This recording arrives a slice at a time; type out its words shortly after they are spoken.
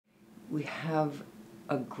we have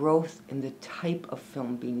a growth in the type of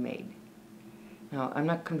film being made. Now, I'm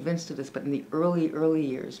not convinced of this, but in the early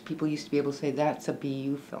years, people used to be able to say that's a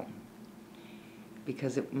BU film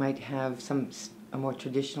because it might have a more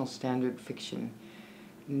traditional standard fiction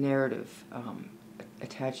narrative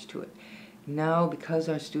attached to it. Now, because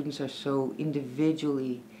our students are so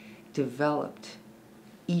individually developed,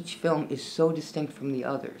 each film is so distinct from the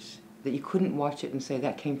others that you couldn't watch it and say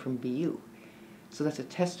that came from BU. So that's a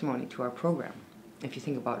testimony to our program, if you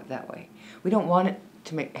think about it that way. We don't want it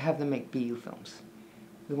to have them make BU films.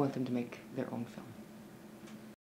 We want them to make their own film.